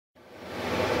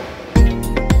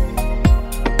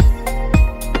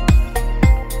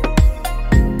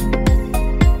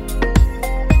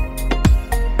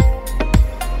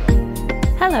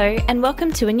Hello, and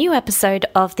welcome to a new episode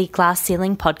of the Glass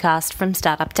Ceiling podcast from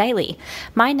Startup Daily.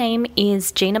 My name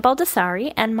is Gina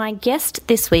Baldassari, and my guest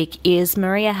this week is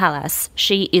Maria Halas.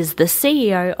 She is the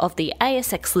CEO of the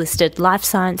ASX-listed life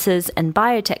sciences and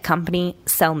biotech company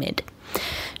CellMid.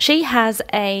 She has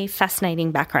a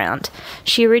fascinating background.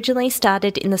 She originally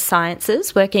started in the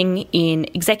sciences, working in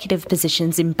executive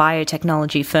positions in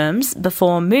biotechnology firms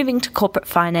before moving to corporate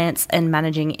finance and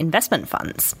managing investment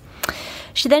funds.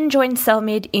 She then joined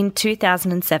CellMid in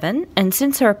 2007, and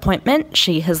since her appointment,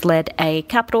 she has led a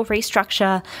capital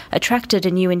restructure, attracted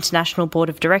a new international board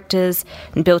of directors,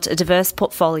 and built a diverse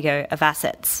portfolio of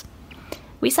assets.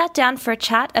 We sat down for a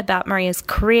chat about Maria's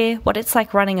career, what it's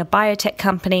like running a biotech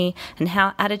company, and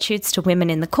how attitudes to women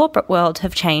in the corporate world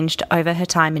have changed over her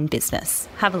time in business.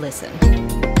 Have a listen.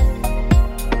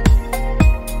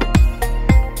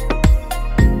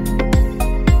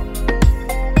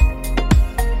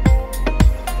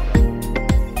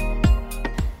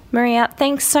 Maria,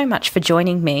 thanks so much for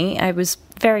joining me. I was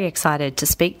very excited to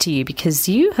speak to you because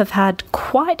you have had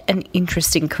quite an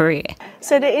interesting career.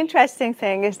 So the interesting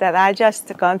thing is that I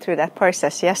just gone through that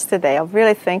process yesterday of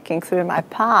really thinking through my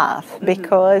path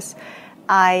because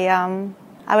I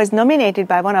was nominated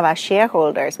by one of our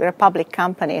shareholders. We're a public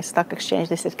company, a stock exchange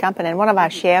listed company, and one of our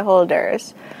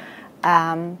shareholders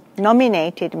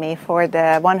nominated me for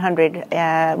the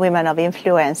 100 Women of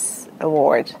Influence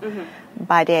Award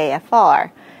by the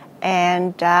AFR.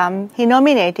 And he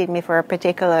nominated me for a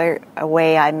particular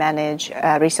way I manage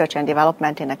research and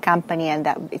development in a company, and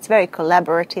that it's very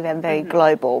collaborative and very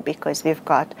global because we've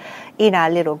got, in our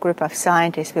little group of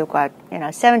scientists, we've got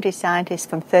 70 scientists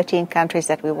from 13 countries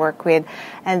that we work with,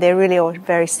 and they're really all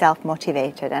very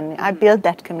self-motivated. And I built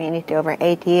that community over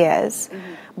 8 years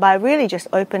by really just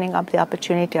opening up the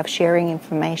opportunity of sharing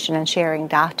information and sharing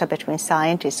data between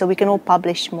scientists so we can all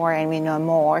publish more and we know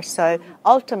more. So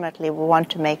ultimately we want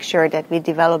to make sure that we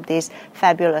develop these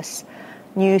fabulous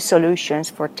new solutions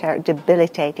for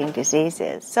debilitating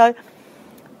diseases. So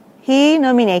he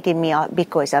nominated me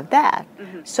because of that.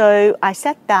 So I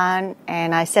sat down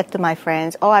and I said to my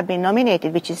friends, I've been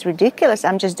nominated, which is ridiculous.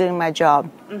 I'm just doing my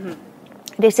job.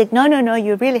 They said, no,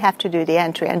 you really have to do the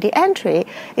entry. And the entry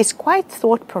is quite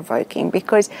thought-provoking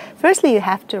because firstly you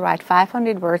have to write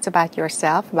 500 words about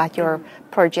yourself, about your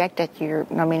project that you're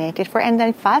nominated for, and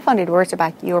then 500 words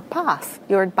about your path,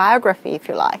 your biography, if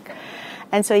you like.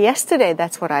 And so yesterday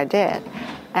that's what I did.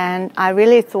 And I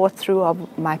really thought through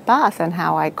of my path and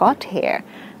how I got here.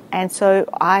 And so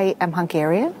I am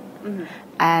Hungarian.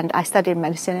 And I studied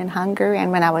medicine in Hungary.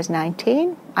 And when I was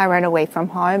 19, I ran away from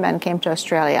home and came to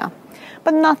Australia.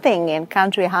 But nothing in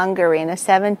country Hungary in the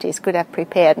 70s could have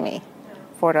prepared me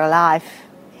for the life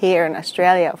here in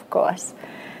Australia, of course.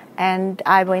 And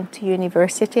I went to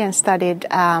university and studied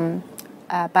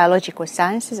biological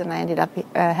sciences, and I ended up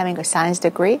having a science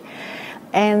degree.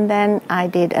 And then I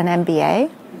did an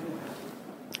MBA.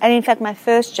 And in fact, my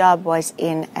first job was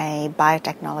in a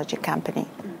biotechnology company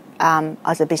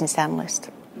as a business analyst,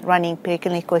 running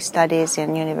preclinical studies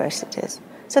in universities.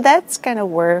 So that's kind of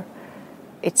where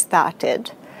it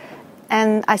started.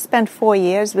 And I spent 4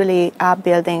 years really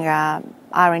building a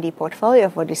R&D portfolio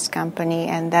for this company,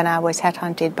 and then I was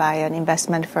headhunted by an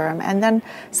investment firm, and then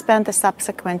spent the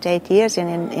subsequent 8 years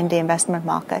in the investment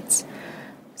markets.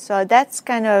 So that's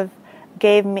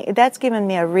given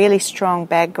me a really strong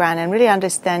background and really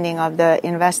understanding of the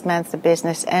investments, the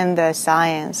business, and the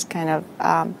science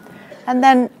and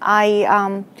then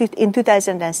in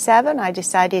 2007, I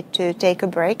decided to take a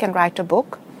break and write a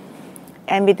book.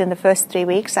 And within the first 3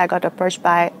 weeks, I got approached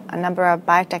by a number of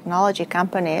biotechnology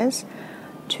companies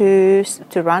to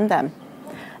run them.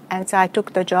 And so I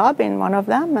took the job in one of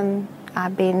them, and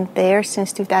I've been there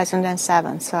since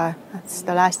 2007. So that's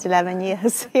the last 11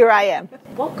 years. Here I am.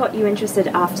 What got you interested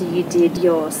after you did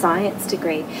your science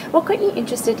degree? What got you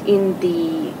interested in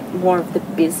the more of the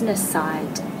business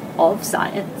side of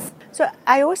science? So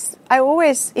I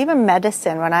always, even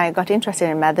medicine, when I got interested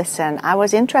in medicine, I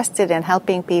was interested in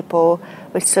helping people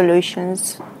with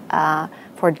solutions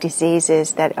for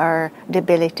diseases that are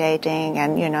debilitating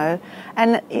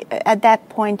and at that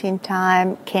point in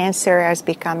time, cancer is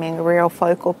becoming a real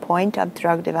focal point of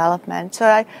drug development. So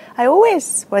I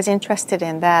always was interested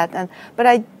in that, but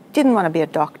I didn't want to be a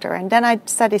doctor. And then I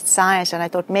studied science, and I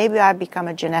thought maybe I'd become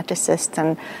a geneticist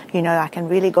and, I can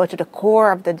really go to the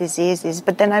core of the diseases.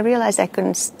 But then I realized I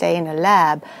couldn't stay in a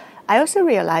lab. I also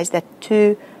realized that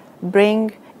to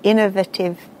bring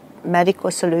innovative medical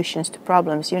solutions to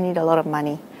problems, you need a lot of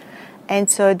money. And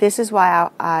so this is why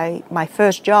my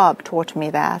first job taught me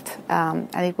that. And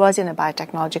it was in a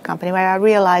biotechnology company where I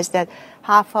realized that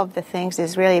half of the things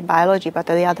is really biology, but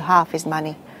the other half is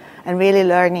money. And really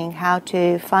learning how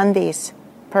to fund these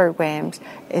programs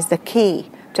is the key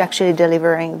to actually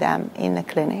delivering them in the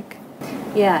clinic.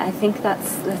 Yeah, I think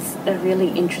that's a really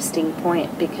interesting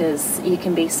point, because you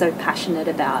can be so passionate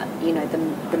about,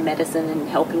 the medicine and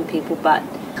helping people, but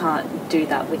can't do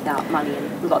that without money.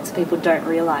 And lots of people don't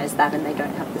realize that, and they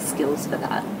don't have the skills for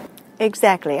that.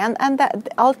 Exactly. And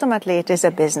that ultimately it is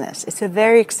a business. It's a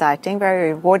very exciting,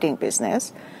 very rewarding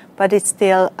business, but it's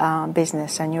still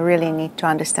business, and you really need to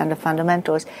understand the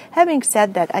fundamentals. Having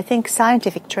said that, I think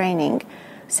scientific training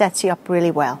sets you up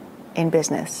really well in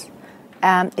business.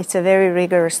 It's a very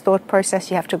rigorous thought process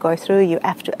you have to go through. You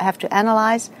have to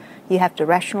analyze, you have to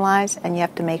rationalize, and you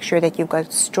have to make sure that you've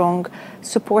got strong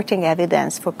supporting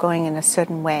evidence for going in a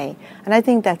certain way. And I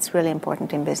think that's really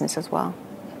important in business as well.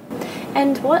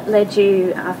 And what led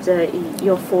you, after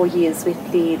your 4 years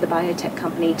with the biotech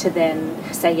company, to then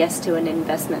say yes to an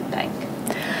investment bank?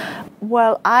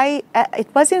 Well, it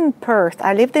was in Perth.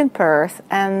 I lived in Perth,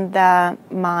 and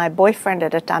my boyfriend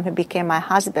at the time, who became my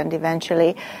husband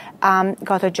eventually,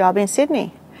 got a job in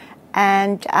Sydney.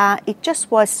 And it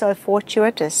just was so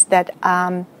fortuitous that,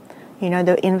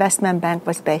 the investment bank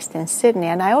was based in Sydney.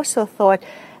 And I also thought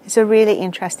it's a really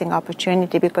interesting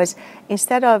opportunity, because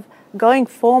instead of going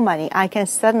for money, I can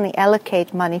suddenly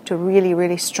allocate money to really,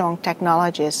 really strong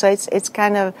technologies. So it's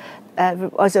kind of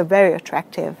was a very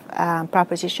attractive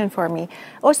proposition for me.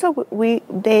 Also,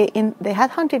 they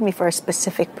had hunted me for a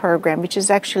specific program, which is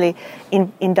actually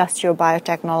in industrial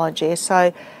biotechnology.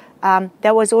 So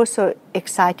that was also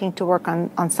exciting to work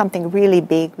on something really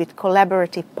big with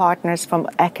collaborative partners from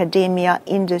academia,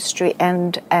 industry,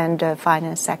 and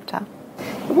finance sector.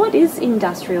 What is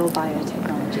industrial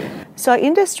biotechnology? So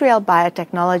industrial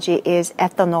biotechnology is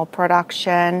ethanol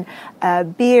production,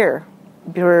 beer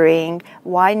brewing,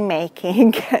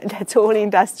 winemaking. That's all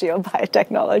industrial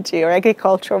biotechnology or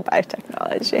agricultural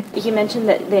biotechnology. You mentioned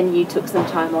that then you took some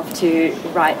time off to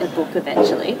write a book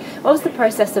eventually. What was the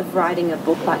process of writing a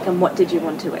book like, and what did you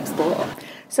want to explore?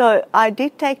 So I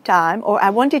did take time, or I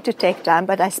wanted to take time,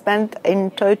 but I spent in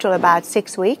total about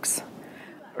 6 weeks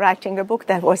writing a book.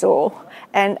 That was all.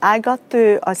 And I got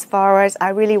to as far as I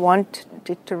really wanted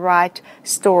to write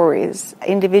stories,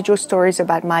 individual stories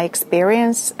about my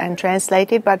experience and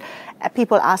translate it. But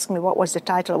people ask me, what was the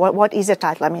title? What is a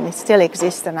title? I mean, it still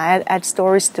exists, and I add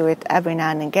stories to it every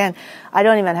now and again. I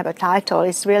don't even have a title.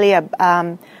 It's really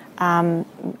a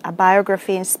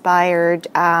biography-inspired,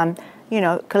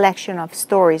 collection of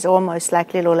stories, almost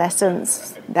like little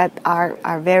lessons that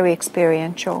are very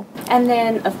experiential. And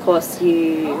then, of course,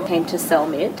 you came to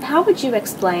CellMid. How would you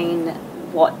explain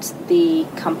what the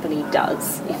company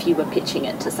does if you were pitching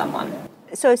it to someone?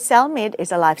 So CellMid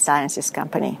is a life sciences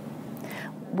company.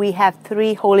 We have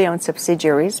 3 wholly owned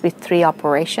subsidiaries with 3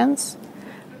 operations.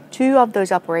 2 of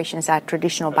those operations are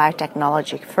traditional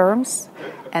biotechnology firms,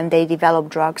 and they develop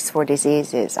drugs for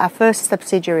diseases. Our first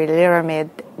subsidiary, Lyramid,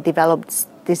 develops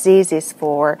diseases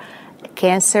for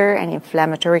cancer and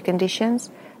inflammatory conditions.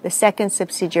 The second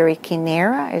subsidiary,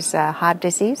 Kinera, is heart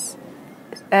disease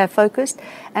focused.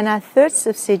 And our third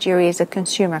subsidiary is a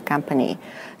consumer company.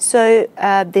 So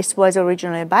this was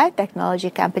originally a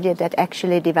biotechnology company that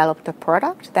actually developed a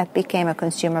product that became a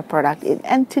consumer product.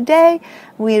 And today,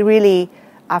 we really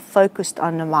are focused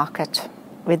on the market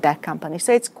with that company.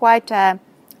 So it's quite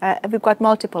we've got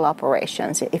multiple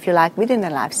operations, if you like, within the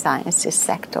life sciences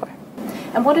sector.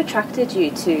 And what attracted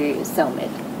you to CellMid?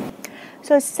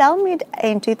 So CellMid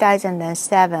in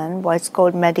 2007 was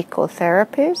called Medical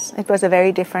Therapies. It was a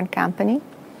very different company.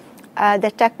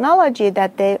 The technology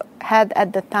that they had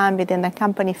at the time within the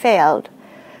company failed.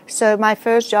 So my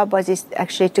first job was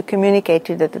actually to communicate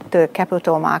to the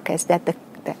capital markets that the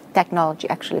technology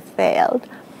actually failed.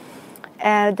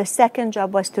 The second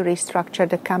job was to restructure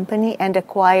the company and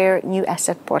acquire new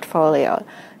asset portfolio.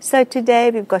 So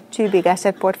today we've got 2 big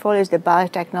asset portfolios, the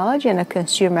biotechnology and the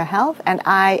consumer health, and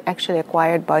I actually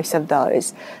acquired both of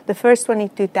those. The first one in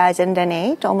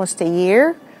 2008, almost a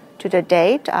year to the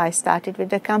date I started with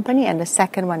the company, and the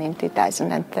second one in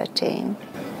 2013.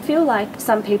 I feel like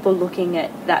some people looking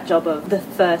at that job of the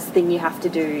first thing you have to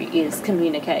do is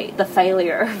communicate the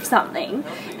failure of something,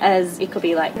 as it could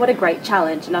be like, what a great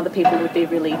challenge, and other people would be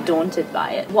really daunted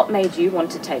by it. What made you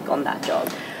want to take on that job?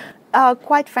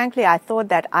 Quite frankly, I thought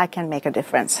that I can make a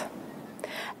difference.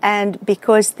 And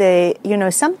because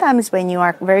sometimes when you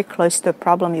are very close to a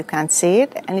problem, you can't see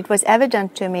it. And it was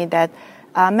evident to me that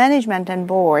management and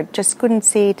board just couldn't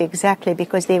see it exactly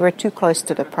because they were too close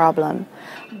to the problem.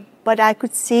 But I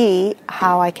could see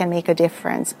how I can make a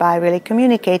difference by really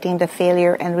communicating the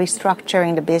failure and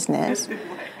restructuring the business.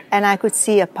 And I could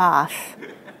see a path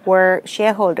where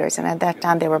shareholders, and at that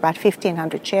time there were about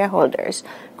 1,500 shareholders,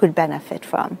 could benefit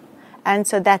from. And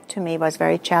so that to me was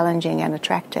very challenging and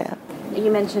attractive.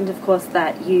 You mentioned, of course,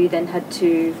 that you then had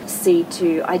to see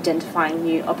to identifying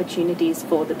new opportunities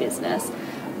for the business.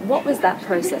 What was that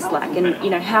process like,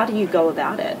 and how do you go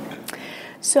about it?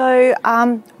 So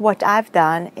what I've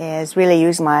done is really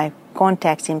use my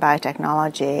contacts in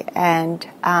biotechnology, and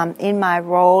in my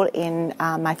role in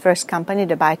my first company,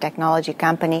 the biotechnology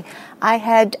company, I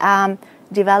had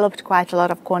developed quite a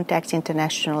lot of contacts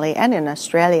internationally and in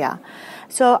Australia.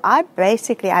 So I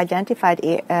basically identified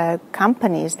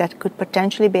companies that could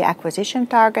potentially be acquisition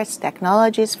targets,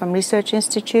 technologies from research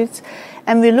institutes,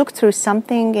 and we looked through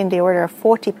something in the order of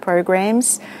 40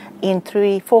 programs in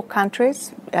 4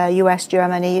 countries, US,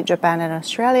 Germany, Japan, and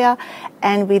Australia,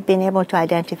 and we've been able to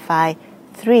identify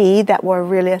 3 that were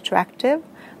really attractive.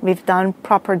 We've done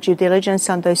proper due diligence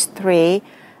on those 3,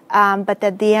 but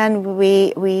at the end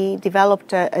we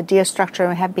developed a deal structure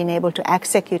and have been able to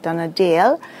execute on a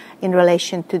deal in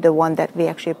relation to the one that we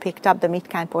actually picked up, the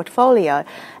MidKind portfolio.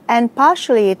 And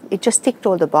partially it just ticked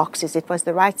all the boxes. It was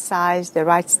the right size, the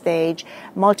right stage,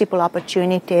 multiple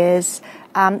opportunities.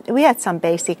 We had some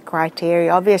basic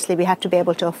criteria. Obviously, we had to be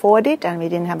able to afford it, and we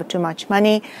didn't have too much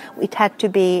money. It had to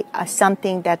be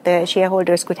something that the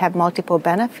shareholders could have multiple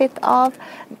benefit of.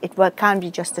 It can't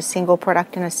be just a single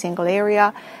product in a single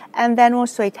area. And then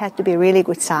also it had to be really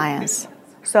good science.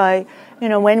 So,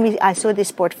 when I saw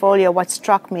this portfolio, what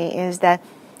struck me is that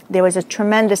there was a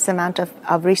tremendous amount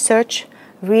of research,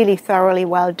 really thoroughly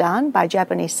well done by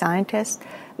Japanese scientists,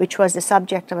 which was the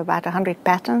subject of about 100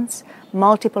 patents,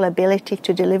 multiple ability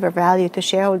to deliver value to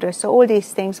shareholders. So all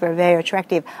these things were very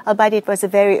attractive, albeit it was a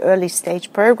very early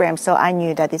stage program, so I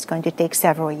knew that it's going to take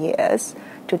several years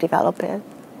to develop it.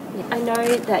 I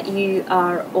know that you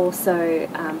are also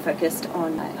focused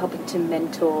on helping to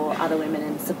mentor other women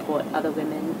and support other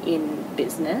women in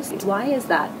business. Why is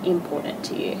that important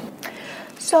to you?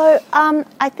 So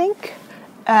I think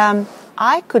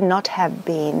I could not have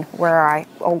been where I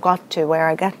got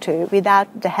to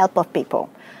without the help of people,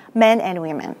 men and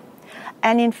women.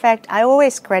 And in fact, I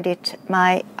always credit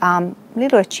my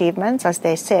little achievements, as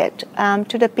they said,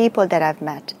 to the people that I've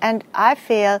met. And I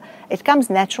feel it comes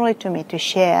naturally to me to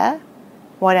share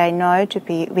what I know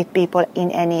with people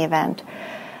in any event.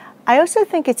 I also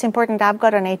think it's important. I've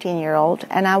got an 18-year-old,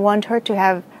 and I want her to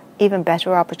have even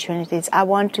better opportunities. I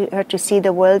want her to see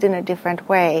the world in a different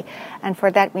way. And for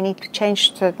that, we need to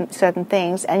change certain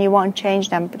things. And you won't change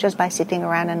them just by sitting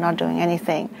around and not doing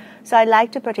anything. So I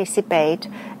like to participate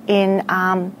in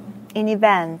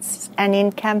events and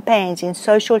in campaigns, in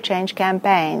social change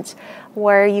campaigns,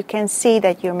 where you can see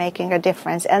that you're making a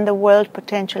difference and the world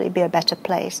potentially be a better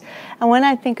place. And when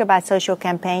I think about social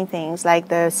campaign things like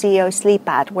the CEO Sleep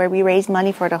At, where we raise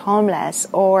money for the homeless,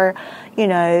 or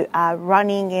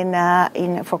running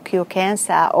for Cure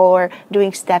Cancer, or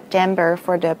doing September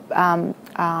for the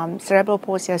Cerebral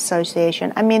Palsy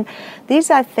Association. I mean, these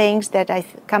are things that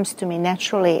comes to me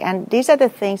naturally, and these are the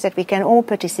things that we can all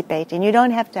participate in. You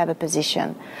don't have to have a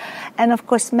position. And of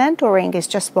course, mentoring is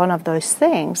just one of those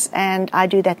things, and I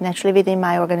do that naturally within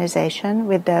my organization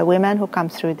with the women who come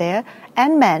through there,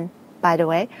 and men, by the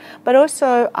way. But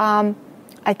also,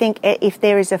 I think if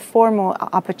there is a formal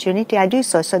opportunity, I do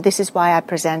so. So this is why I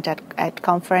present at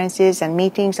conferences and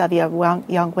meetings of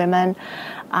young women.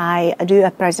 I do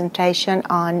a presentation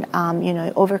on,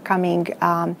 overcoming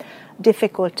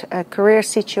difficult career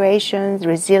situations,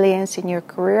 resilience in your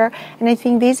career. And I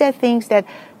think these are things that,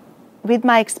 with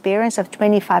my experience of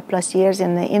 25 plus years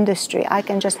in the industry, I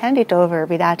can just hand it over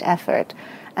without effort.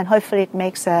 And hopefully it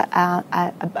makes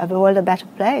a world a better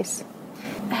place.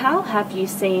 How have you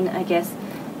seen, I guess,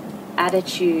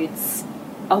 attitudes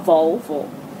evolve, or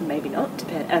maybe not,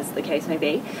 as the case may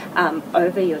be,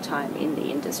 over your time in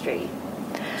the industry?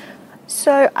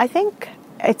 So I think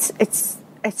it's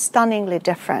stunningly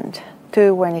different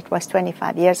to when it was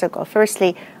 25 years ago.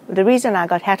 Firstly, the reason I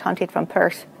got headhunted from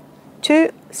Perth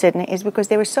to Sydney is because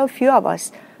there were so few of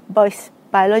us, both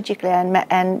biologically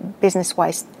and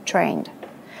business-wise trained.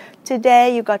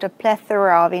 Today, you got a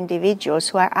plethora of individuals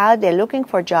who are out there looking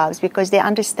for jobs because they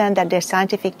understand that their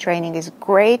scientific training is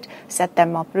great, set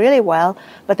them up really well,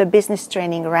 but the business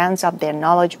training rounds up their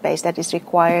knowledge base that is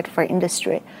required for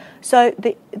industry. So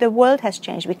the world has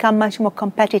changed, become much more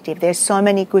competitive. There's so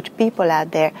many good people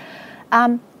out there.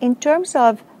 In terms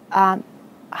of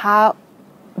how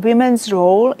women's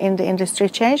role in the industry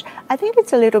changed? I think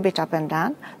it's a little bit up and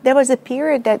down. There was a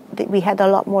period that we had a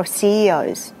lot more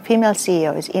CEOs, female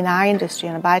CEOs in our industry,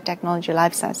 in the biotechnology,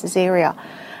 life sciences area.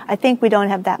 I think we don't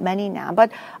have that many now.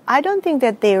 But I don't think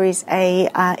that there is a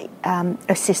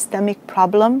systemic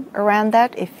problem around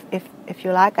that, if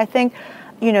you like. I think,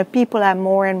 people are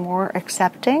more and more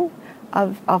accepting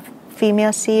of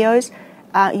female CEOs.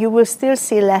 You will still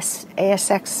see less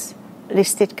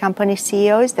ASX-listed company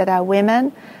CEOs that are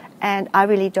women, and I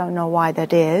really don't know why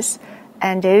that is.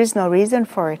 And there is no reason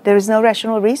for it. There is no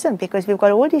rational reason, because we've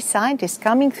got all these scientists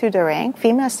coming through the rank,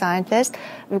 female scientists.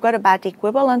 We've got about the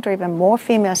equivalent or even more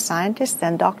female scientists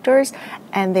than doctors,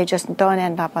 and they just don't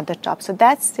end up at the top. So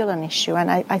that's still an issue,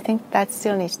 and I think that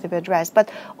still needs to be addressed.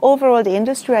 But overall, the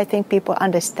industry, I think people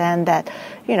understand that,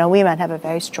 women have a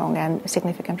very strong and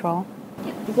significant role.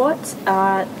 What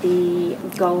are the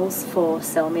goals for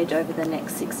CellMed over the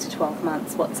next 6 to 12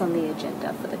 months? What's on the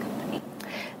agenda for the company?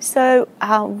 So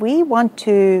we want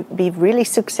to be really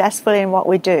successful in what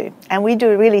we do. And we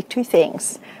do really two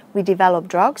things. We develop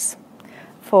drugs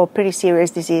for pretty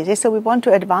serious diseases. So we want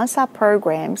to advance our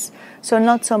programs. So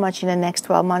not so much in the next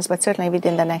 12 months, but certainly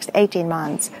within the next 18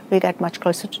 months, we get much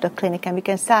closer to the clinic and we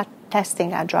can start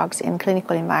testing our drugs in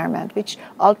clinical environment, which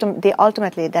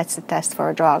ultimately that's the test for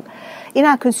a drug. In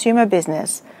our consumer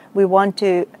business, we want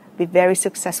to be very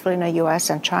successful in the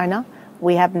US and China.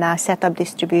 We have now set up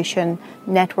distribution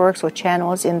networks or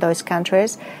channels in those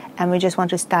countries, and we just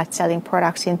want to start selling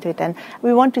products into it. And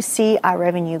we want to see our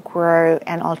revenue grow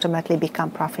and ultimately become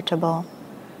profitable.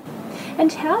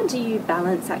 And how do you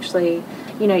balance actually,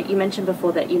 you mentioned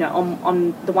before that,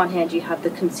 on the one hand you have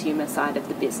the consumer side of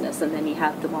the business, and then you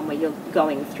have the one where you're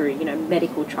going through,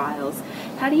 medical trials.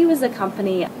 How do you as a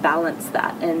company balance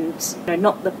that and,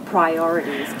 not the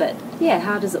priorities, but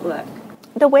how does it work?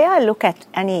 The way I look at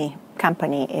any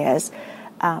company is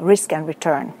risk and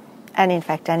return, and in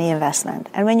fact any investment.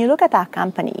 And when you look at our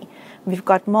company, we've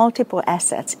got multiple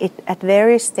assets at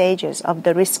various stages of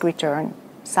the risk-return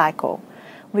cycle.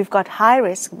 We've got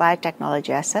high-risk biotechnology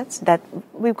assets that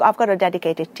I've got a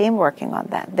dedicated team working on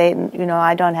that.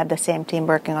 I don't have the same team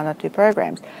working on the two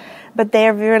programs, but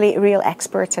they're really real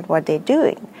experts at what they're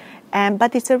doing.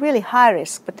 But it's a really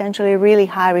high-risk, potentially really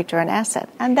high-return asset.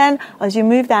 And then as you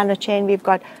move down the chain, we've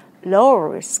got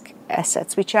lower-risk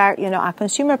assets, which are, our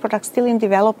consumer products still in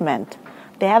development.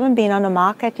 They haven't been on the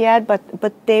market yet, but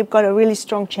they've got a really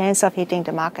strong chance of hitting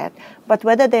the market. But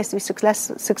whether they're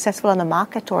successful on the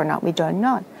market or not, we don't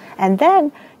know. And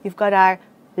then you've got our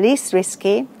least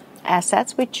risky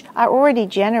assets, which are already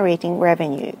generating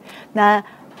revenue. Now,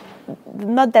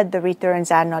 not that the returns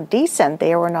are not decent,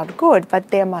 they are not good, but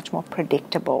they're much more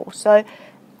predictable. So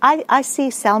I see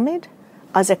CellMed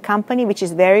as a company which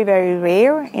is very, very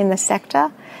rare in the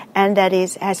sector, and that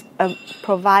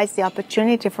provides the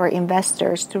opportunity for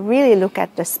investors to really look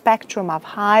at the spectrum of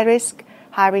high risk,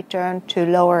 high return to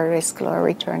lower risk, lower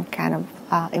return kind of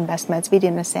investments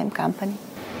within the same company.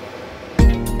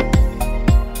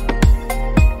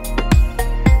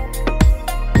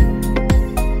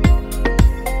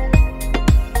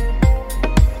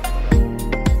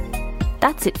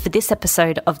 That's it for this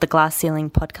episode of the Glass Ceiling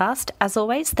podcast. As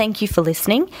always, thank you for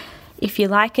listening. If you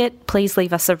like it, please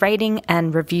leave us a rating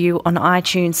and review on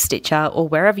iTunes, Stitcher, or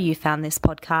wherever you found this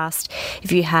podcast.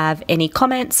 If you have any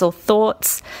comments or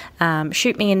thoughts,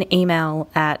 shoot me an email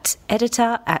at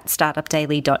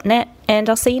editor@startupdaily.net, and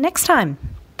I'll see you next time.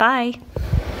 Bye.